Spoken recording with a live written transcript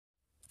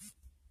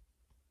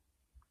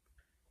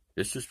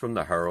This is from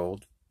the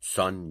Herald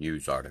Sun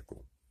news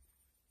article.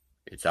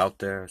 It's out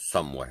there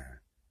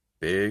somewhere,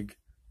 big,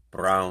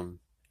 brown,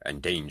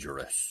 and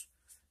dangerous,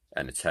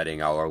 and it's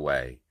heading our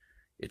way.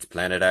 It's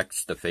Planet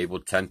X, the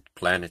fabled 10th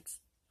planet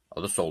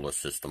of the solar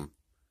system.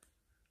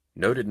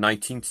 Noted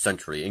 19th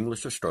century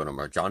English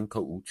astronomer John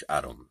Couch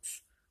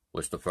Adams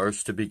was the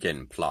first to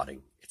begin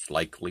plotting its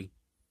likely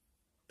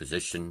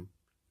position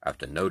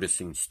after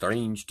noticing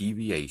strange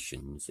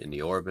deviations in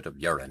the orbit of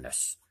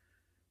Uranus,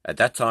 at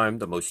that time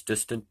the most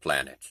distant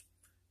planet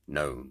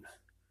known,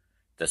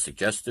 that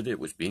suggested it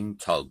was being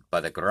tugged by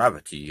the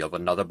gravity of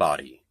another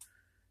body.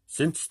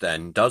 Since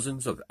then,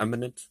 dozens of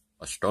eminent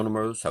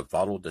astronomers have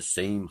followed the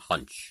same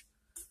hunch.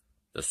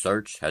 The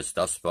search has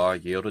thus far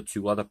yielded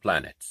two other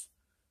planets,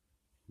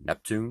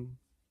 Neptune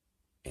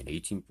in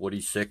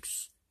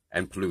 1846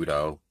 and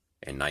Pluto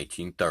in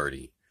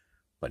 1930,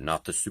 but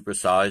not the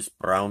supersized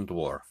brown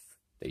dwarf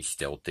they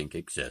still think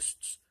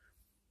exists.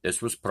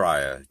 This was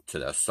prior to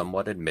their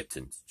somewhat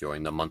admittance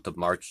during the month of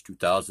March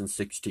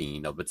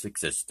 2016 of its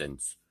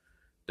existence,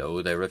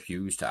 though they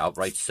refuse to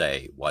outright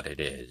say what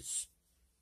it is.